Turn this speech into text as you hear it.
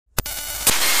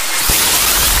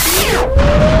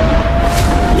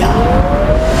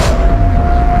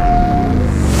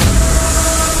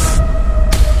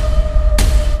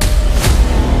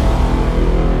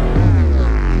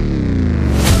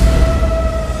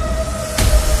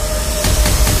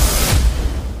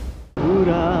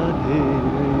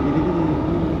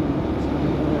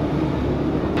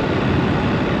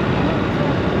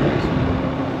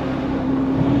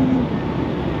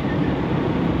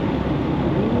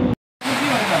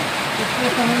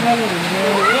Hello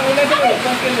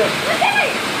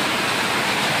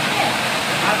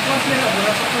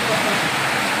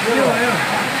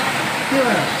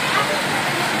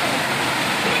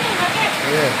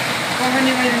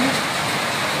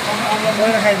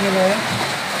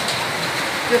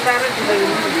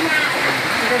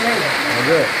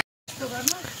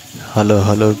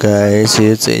guys,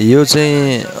 यो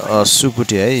चाहिँ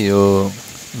सुकुटी है। यो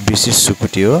विशेष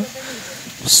सुकुटी हो।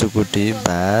 सुकुटी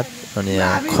भात अनि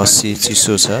यहाँ खसी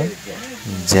चिसो छ।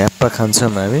 झ्यापा खान्छौँ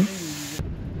हामी।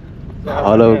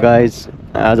 हेलो गाइस,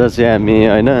 आज चाहिँ हामी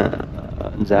हैन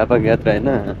झापा यात्रा हैन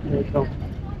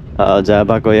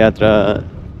झापाको यात्रा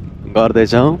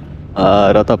गर्दैछौँ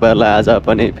र तपाईहरुलाई आज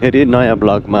पनि फेरि नयाँ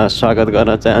ब्लगमा स्वागत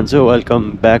गर्न चाहन्छु। Welcome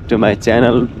back to my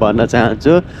channel भन्न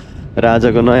चाहन्छु र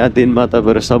आजको नयाँ दिनमा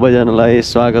तपाईहरु सबैजनालाई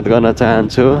स्वागत गर्न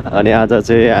चाहन्छु। अनि आज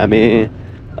चाहिँ हामी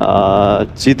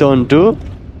चितवन टु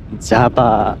झापा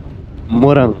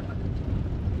मोरङ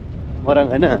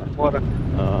हैन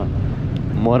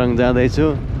मोरङ जाँदैछु।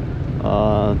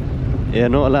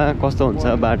 हेर्नु होला कस्तो हुन्छ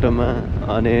बाटोमा।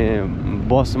 अनि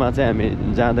बसमा चाहिँ हामी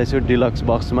जाँदैछु, डिलक्स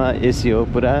बक्समा। एसी हो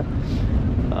पुरा।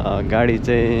 गाडी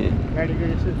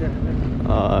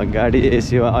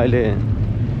एसी हो। अहिले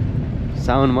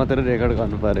साउन्ड मात्रै रेकर्ड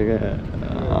गर्नु पर्यो क्या।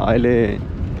 अहिले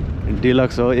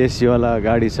डिलक्स हो, एसी वाला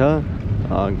गाडी छ।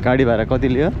 गाडी भाडा कति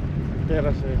लियो?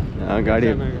 1300। गाडी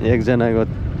एकजनाको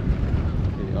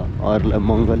अरूलाई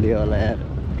महँगो लियो होला यार।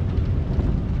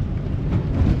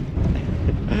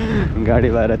 गाडी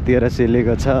भाडा 1300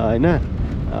 लिएको छ हैन।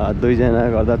 दुईजना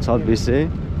गर्दा 2600।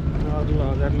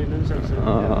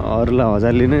 अरूलाई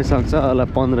 1000 लिनै सक्छ, अरूलाई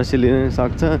 1500 लिनै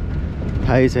सक्छ,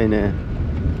 थाहै छैन।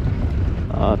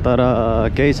 तर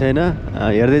केही छैन,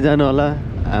 हेर्दै जानु होला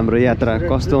हाम्रो यात्रा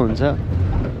कस्तो हुन्छ।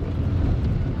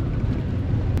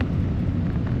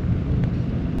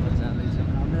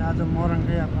 आज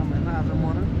मोरङको यात्रामा हैन, आज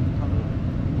मोरङ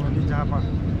भोलि झापा,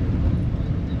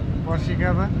 पर्सि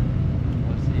गाबा,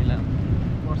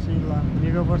 पर्सि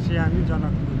निगो पर्सि हामी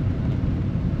जनकपुर।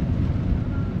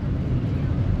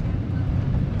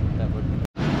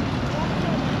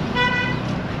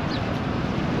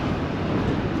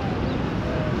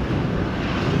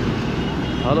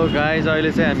 हेलो गाइज,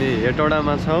 अहिले चाहिँ हामी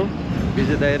हेटौडामा छौँ,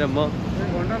 विजय दाइ र म।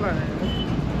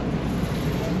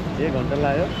 1 घन्टा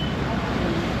लाग्यो।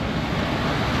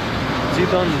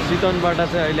 चितवनबाट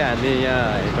चाहिँ अहिले हामी यहाँ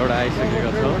हेटौडा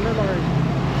आइसकेका छौँ।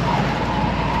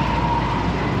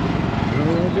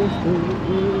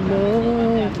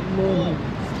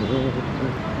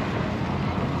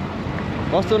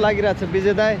 कस्तो लागिरहेको छ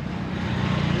विजय दाइ?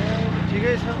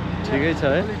 ठिकै छ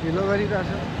है। ढिलो गरिरहेछ।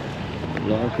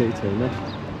 ल केही छैन।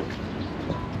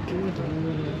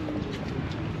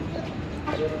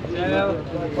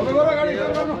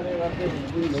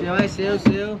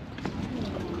 सेव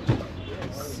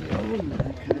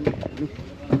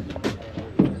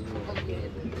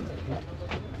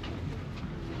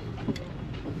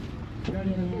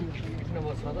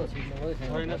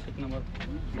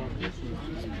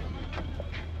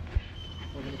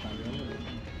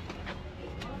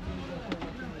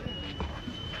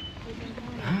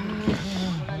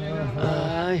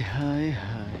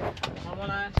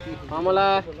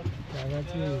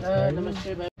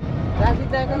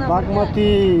बागमती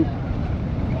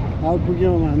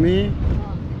आइपुग्यौँ हामी।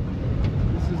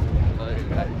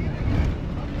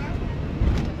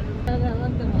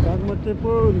 बागमती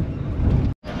पुल।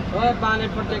 पानी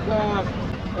पटेको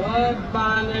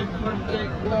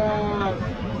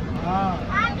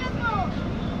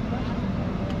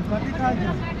कति थाल्छ?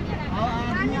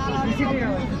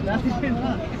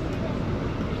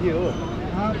 के हो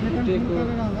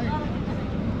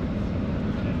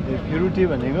फिरुटी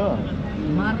भनेको?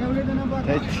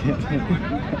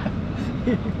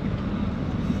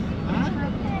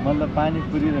 मतलब पानी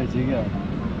पुरी रहेछ क्या।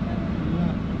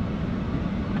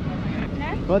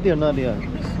 कति हो नदियो?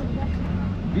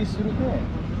 20 रुपियाँ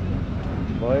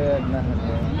भयो।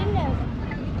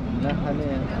 नखाने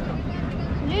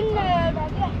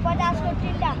 50 को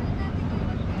टिन्डा।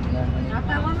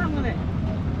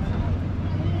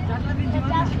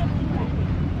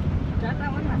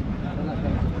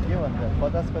 के भन्छ?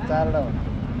 50 को 4वटा हुन्छ।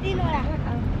 3वटा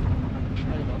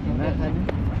नखाने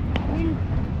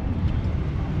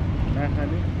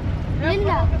नखाने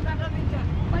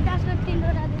 50 को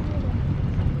 3वटा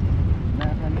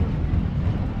नखाने।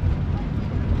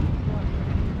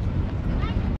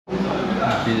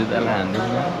 विजेतालाई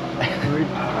हान्दैन।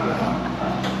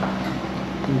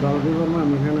 दलकेबरमा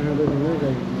हामी खाना खाँदैछौँ।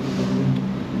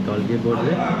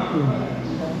 ढल्केबोर्डले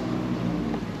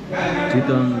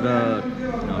चितवन र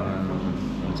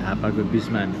झापाको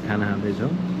बिचमा हामी खाना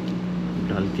खाँदैछौँ।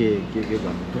 ढल्के के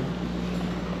भन्थ्यो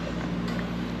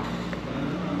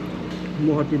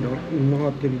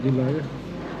महत्ती जिल्ला है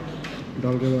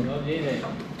ढल्केबाट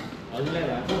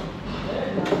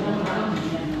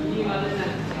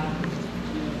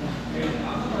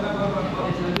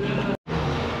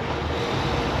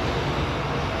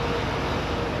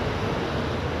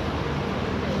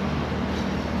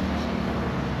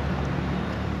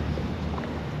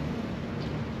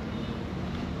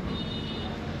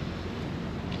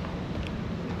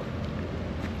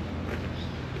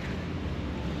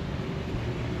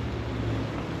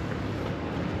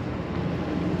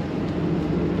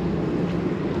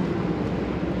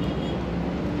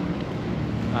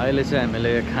अहिले चाहिँ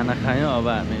हामीले खाना खायौँ अब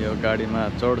हामी यो गाडीमा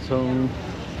चढ्छौँ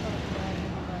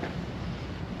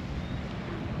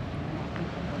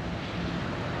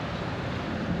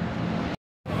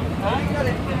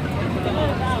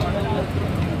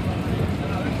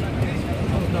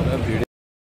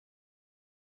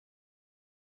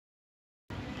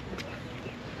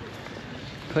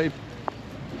खै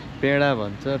पेडा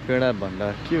भन्छ पेडा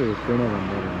भन्दा के हो पेडा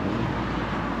भन्दा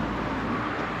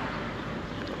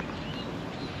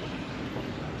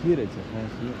के रहेछ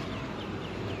खास यो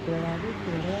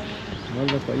मैले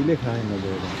त कहिले खाएँ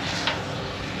गएर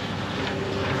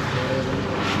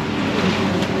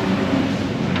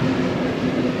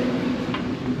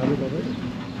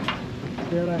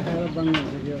पेडा खाएर बन्द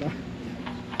हुन्छ केडा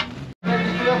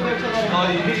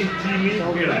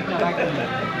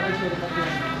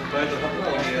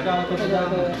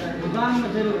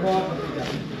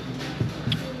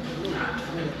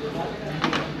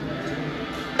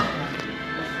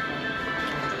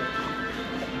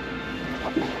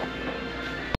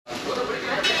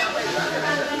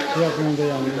चिया पिउँदै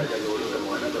हामी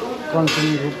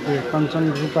कञ्चन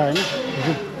ग्रुप होइन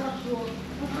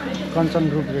कञ्चन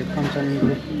ग्रुप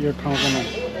यो ठाउँको नाम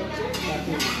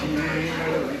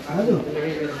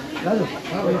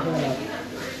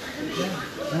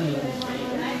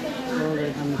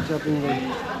हामी चिया पिउँदै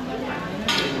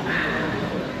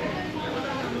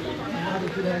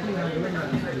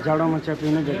जाडोमा चिया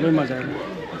पिउन बेग्लै मजा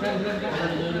आयो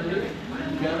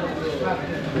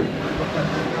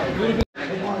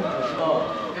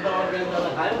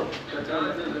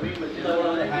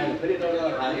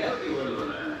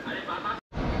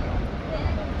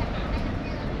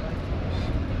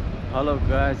हेलो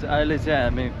गाइज अहिले चाहिँ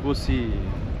हामी कोशी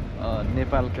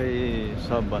नेपालकै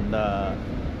सबभन्दा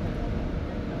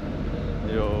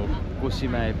यो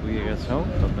कोशीमा आइपुगेका छौँ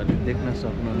तपाईँले देख्न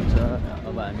सक्नुहुन्छ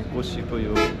अब हामी कोशीको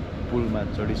यो पुलमा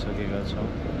चढिसकेका छौँ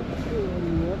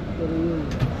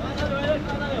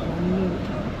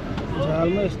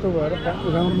झालमा यस्तो भएर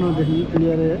राम्रो नदेख्ने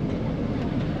क्लियर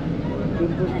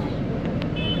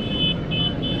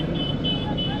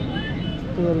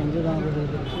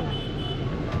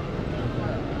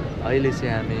अहिले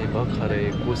चाहिँ हामी भर्खरै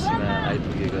कोशीमा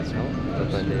आइपुगेका छौँ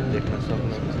तपाईँले देख्न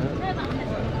सक्नुहुन्छ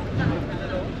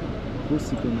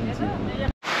कोशीको मान्छे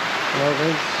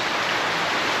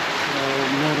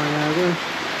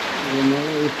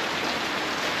मलाई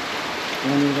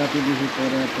पानी रातिदेखि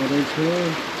परै छ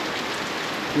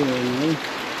के भन्नु है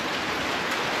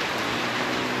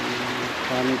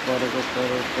पानी परेको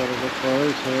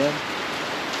छ यार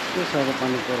के साह्रो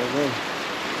पानी परेको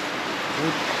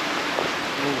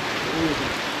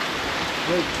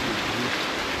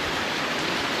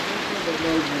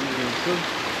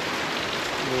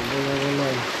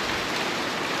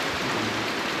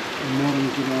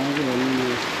मरमतिर आएको भने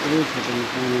यस्तै छ भने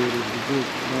पानीहरू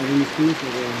गाडी निस्किनु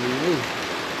सक्यो भने है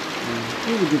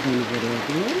के बुद्धि पानी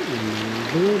परेको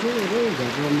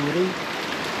झ्यापा मरौँ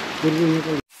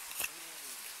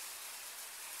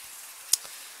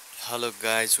hello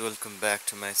guys welcome back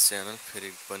to my channel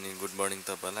फेरि पनि गुड मर्निङ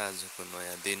तपाईँलाई आजको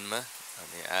नयाँ दिनमा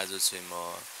अनि आज चाहिँ म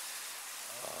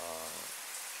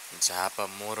झापा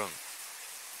मोरङ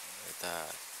यता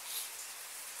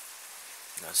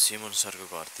सिमन सरको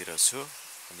घरतिर छु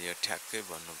अनि यो ठ्याक्कै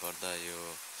भन्नुपर्दा यो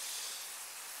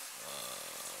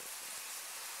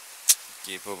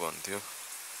के पो भन्थ्यो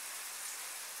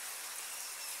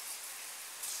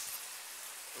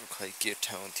खै के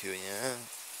ठाउँ थियो यहाँ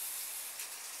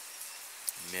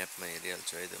म्यापमा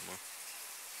हेरिहाल्छु है त म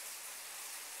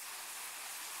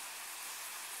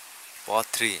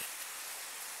पथरी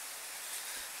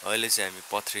अहिले चाहिँ हामी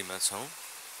पथरीमा छौँ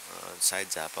सायद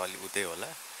झापा अलि उतै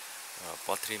होला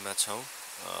पथरीमा छौँ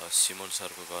सिमन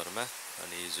सरको घरमा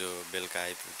अनि हिजो बेलुका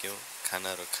आइपुग्यौँ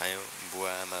खानाहरू खायौँ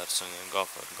बुवा आमाहरूसँग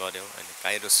गफहरू गऱ्यौँ अनि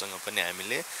काइरोससँग पनि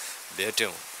हामीले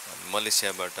भेट्यौँ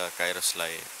मलेसियाबाट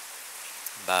काइरोसलाई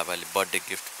बाबाले बर्थडे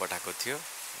गिफ्ट पठाएको थियो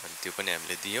अनि त्यो पनि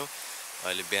हामीले दियौँ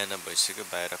अहिले बिहान भइसक्यो,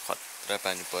 बाहिर खतरा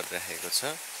पानी परिरहेको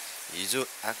छ। हिजो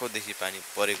आएकोदेखि पानी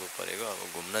परेको अब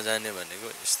घुम्न जाने भनेको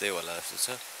यस्तै होला जस्तो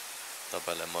छ।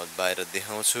 तपाईलाई म बाहिर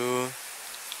देखाउँछु।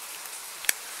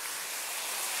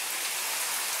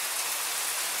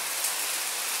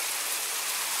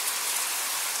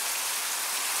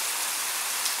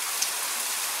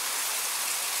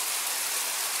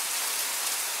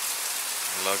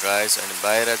 ल गाइस, अनि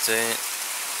बाहिर चाहिँ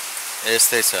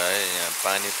यस्तै छ है, यहाँ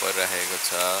पानी परिरहेको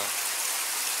छ।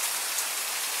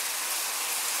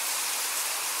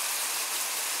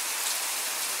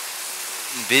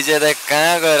 विजय दाइ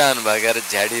कहाँ गएर आउनु भएको यार,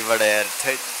 झ्याडीबाट यार।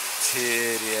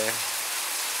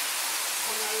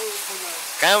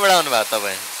 कहाँबाट आउनु भएको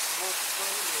तपाईँ?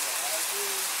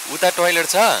 उता टोइलेट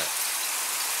छ?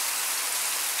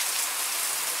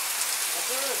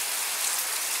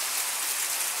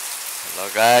 ल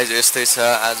गाइज, यस्तै छ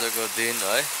आजको दिन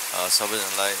है।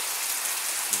 सबैजनालाई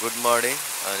गुड मर्निङ।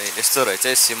 अनि यस्तो रहेछ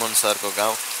है सिमन सरको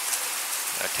गाउँ,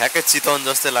 ठ्याक्कै चितवन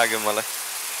जस्तै लाग्यो मलाई,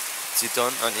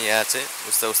 चितवन। अनि यहाँ चाहिँ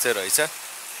उस्तै रहेछ।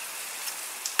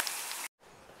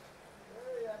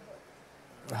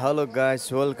 Hello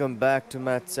guys, welcome back to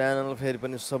my channel. फेरि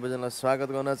पनि सबैजनालाई स्वागत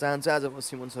गर्न चाहन्छु। आज म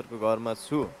सिमन सरको घरमा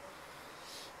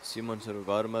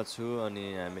छु, अनि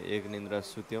हामी एक निन्द्रा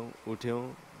सुत्यौँ, उठ्यौँ।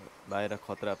 बाहिर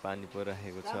खतरा पानी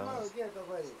परिरहेको छ।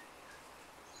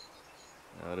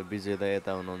 र विजय दाइ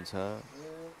यता हुनुहुन्छ।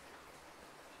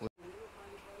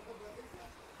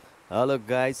 Hello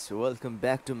guys, welcome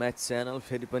back to my channel.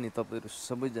 फेरि पनि तपाईँहरू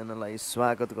सबैजनालाई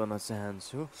स्वागत गर्न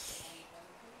चाहन्छु।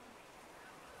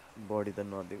 बडी त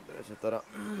नदेख्दो रहेछ, तर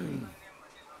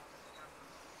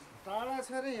टाढा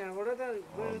छ रे यहाँबाट त।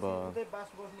 बास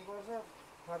बस्नुपर्छ,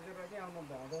 फर्केर चाहिँ आउनु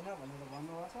भ्याउँदैन भनेर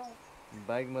भन्नुभएको छ।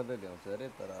 बाइकमा त भ्याउँछ अरे,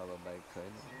 तर अब बाइक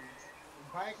छैन।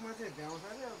 बाइकमा चाहिँ भ्याउँछ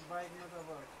अरे, बाइकमा त अब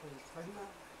छैन,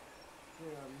 के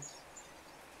गर्नु।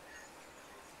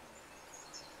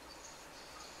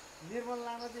 निर्मल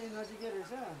लामा चाहिँ नजिकै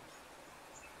रहेछ।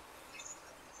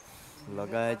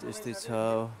 लगायत यस्तै छ।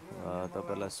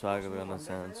 तपाईँलाई स्वागत गर्न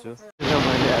चाहन्छु।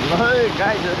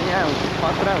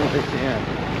 खतरा हुँदैछ यहाँ,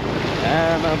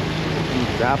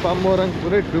 झापा मोरङ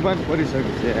पुरै डुबान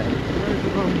परिसकेको छ यहाँ।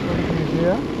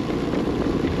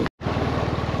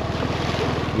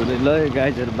 ल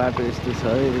गाइजहरू, बाटो यस्तो छ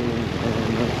है,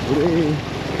 पुरै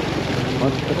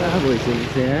खतरा भइसकेको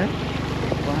छ यहाँ।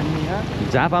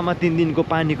 झापामा 3 दिनको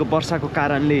पानीको वर्षाको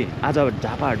कारणले आज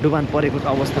झापा डुबान परेको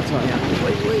अवस्था छ यहाँ।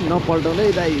 नपल्टाउनै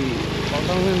दाइ,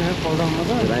 पल्टाउनु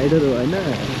त राइडर हो होइन।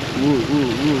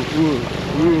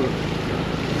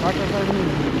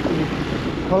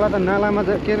 खोला त नालामा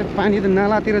के अरे, पानी त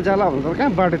नालातिर जाला हुन्छ,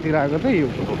 कहाँ बाटोतिर आएको त यो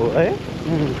हो है।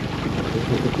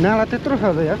 नाला त्यत्रो छ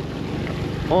त यार।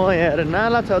 यार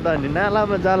नाला छ त, अनि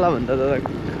नालामा जाला भन्दा त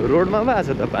रोडमा पो आएको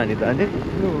छ त पानी त। अनि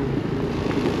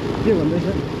के भन्दैछ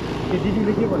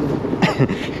दिदीले, के भन्दैछ?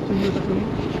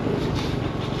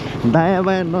 दायाँ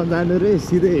बायाँ नजानु रे,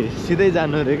 सिधै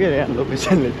जानु रे के यहाँ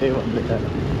लोकेसनले त्यही भन्दैछ।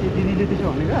 दिदीले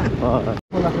त्यसो भनेको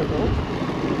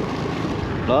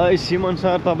ल सिमन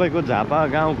सर, तपाईँको झापा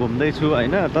गाउँ घुम्दैछु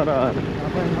होइन, तर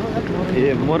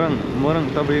मोरङ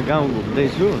तपाईँको गाउँ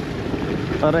घुम्दैछु,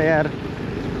 तर यार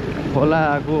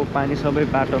खोलाको पानी सबै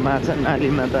बाटोमा छ,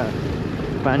 नालीमा त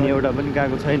पानी एउटा पनि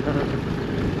गएको छैन।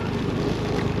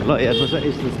 ल हेर्नुहोस् है,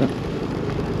 यस्तो छ।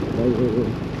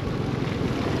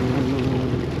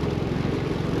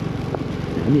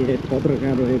 हामी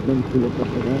पत्रकार हो, एकदम ठुलो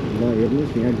पत्रकार। ल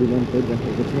हेर्नुहोस्, यहाँ डुबान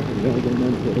परिराखेको छ, गाउँको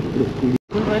मान्छेहरू।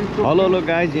 हेलो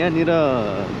गाइज, यहाँनिर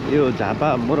यो झापा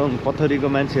मोरङ पथरीको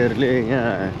मान्छेहरूले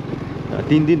यहाँ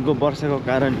 3 दिनको वर्षाको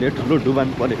कारणले ठुलो डुबान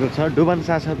परेको छ। डुबान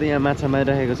साथसाथै यहाँ माछा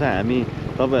मारिरहेको छ। हामी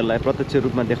तपाईँहरूलाई प्रत्यक्ष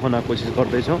रूपमा देखाउन कोसिस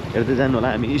गर्दैछौँ, हेर्दै जानु होला।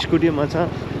 हामी स्कुटीमा छ,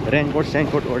 रेनकोट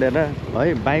स्याङकोट ओढेर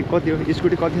है। बाइक कति हो,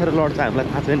 स्कुटी कतिखेर लड्छ हामीलाई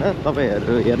थाहा छैन।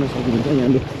 तपाईँहरू हेर्न सक्नुहुन्छ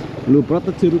यहाँ। लु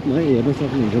प्रत्यक्ष रूपमा है, हेर्न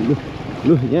सक्नुहुन्छ।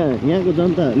 लु यहाँको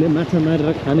जनताहरूले माछा मारेर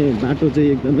खाने बाटो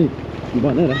चाहिँ एकदमै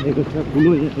बनाइराखेको छ,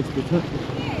 ठुलो यहाँ यस्तो छ।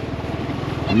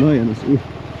 ल हेर्नुहोस्,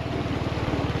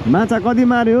 माछा कति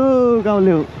मार्यो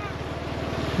गाउँले?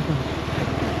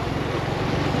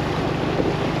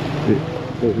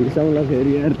 रिसाउँला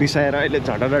फेरि यार, रिसाएर अहिले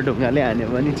झटरा ढुङ्गाले हान्यो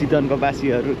भने चितवनको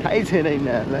बासीहरू थाहै छैन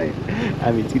यिनीहरूलाई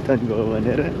हामी चितवनको हो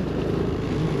भनेर।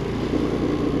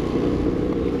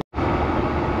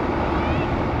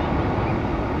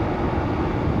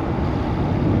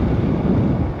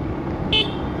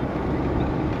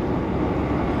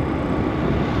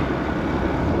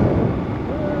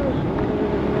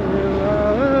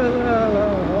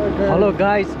 हेलो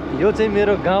गाइस, यो चाहिँ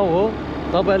मेरो गाउँ हो,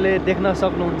 तपाईँले देख्न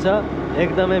सक्नुहुन्छ।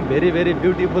 एकदमै भेरी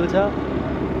ब्युटिफुल छ।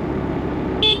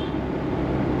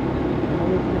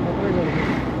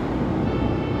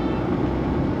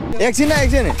 एकछिन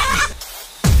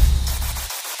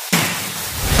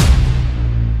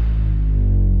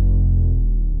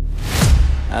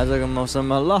आजको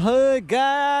मौसममा ल है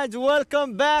गाइज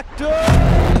वेलकम ब्याक टु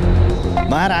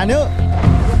मार हान्यो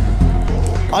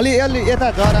अलि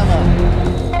यता जरामा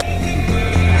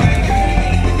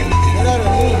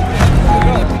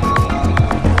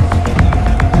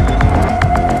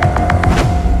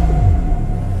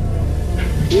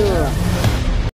यो